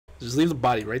Just leave the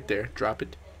body right there. Drop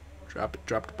it. Drop it.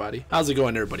 Drop the body. How's it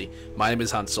going, everybody? My name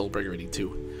is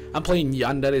HansSoulburger82. I'm playing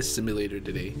Yandere Simulator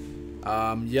today.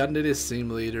 Yandere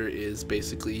Simulator is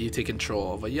basically you take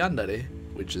control of a yandere,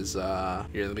 which is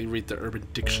here, let me read the Urban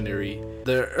Dictionary.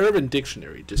 The Urban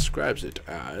Dictionary describes it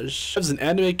as an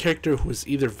anime character who is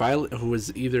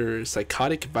either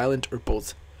psychotic, violent, or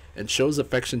both, and shows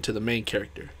affection to the main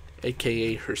character,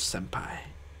 aka her senpai.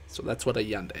 So that's what a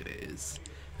yandere is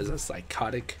a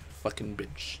psychotic fucking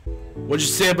bitch. What'd you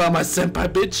say about my senpai,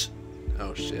 bitch?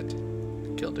 Oh shit,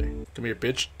 killed her. Come here,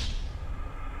 bitch.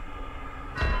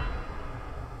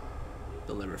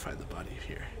 They'll never find the body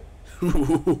here.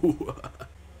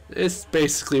 It's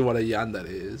basically what a yandere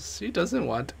is. She doesn't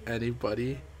want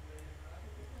anybody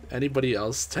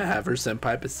else to have her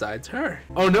senpai besides her.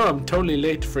 Oh no, I'm totally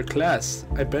late for class.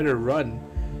 I better run.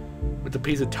 With a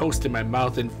piece of toast in my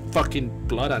mouth and fucking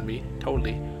blood on me.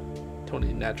 Totally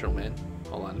natural, man.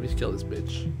 Hold on, let me kill this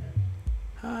bitch.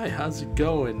 Hi, how's it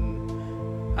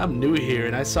going? I'm new here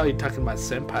and I saw you talking about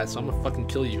senpai, so I'm gonna fucking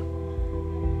kill you.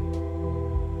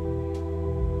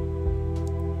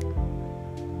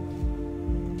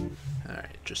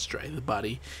 Just try the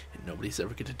body, and nobody's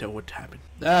ever gonna know what happened.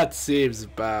 That seems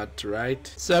about right.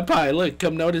 Senpai, look,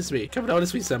 come notice me. Come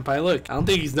notice me, senpai, look. I don't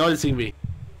think he's noticing me.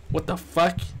 What the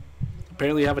fuck?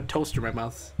 Apparently I have a toaster in my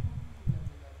mouth.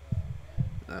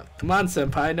 Come on,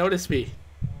 senpai, notice me.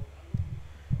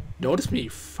 Notice me, you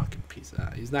fucking piece.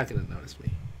 He's not gonna notice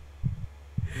me.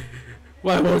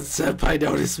 Why won't senpai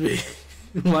notice me?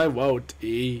 Why won't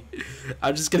he?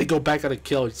 I'm just gonna go back on a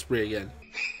kill spree again.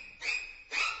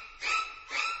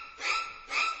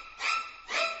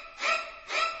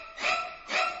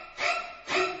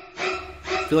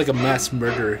 I feel like a mass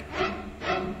murderer.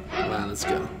 Come on, let's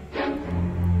go.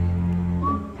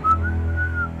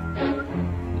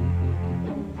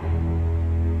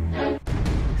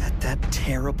 At that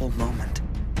terrible moment,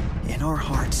 in our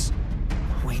hearts,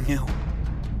 we knew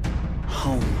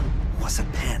home was a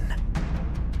pen.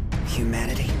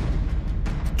 Humanity,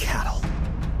 cattle.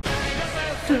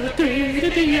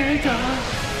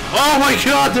 Oh my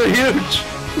god, they're huge!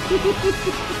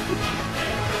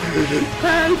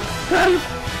 Help! Help!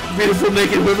 Beautiful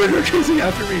naked women are chasing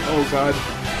after me. Oh god.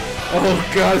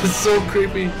 Oh god, it's so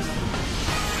creepy.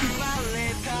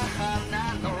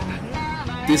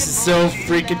 This is so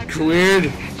freaking weird.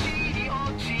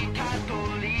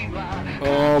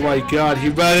 Oh my god,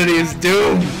 humanity is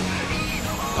doomed.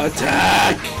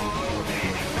 Attack!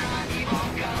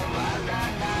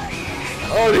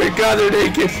 Oh dear god, they're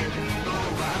naked.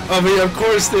 I mean, of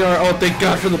course they are. Oh, thank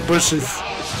god for the bushes.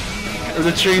 Or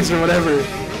the trees or whatever.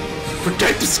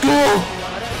 Protect the school!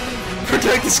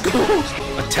 Protect the school!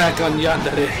 Attack on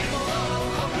Yandere.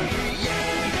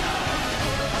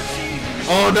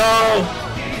 Oh no!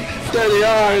 There they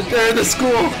are! They're in the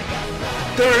school!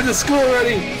 They're in the school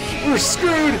already! We're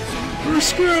screwed! We're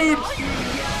screwed!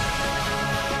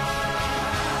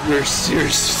 We're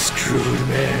seriously screwed,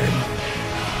 man.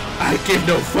 I give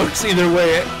no fucks either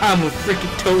way. I'm a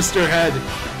freaking toaster head.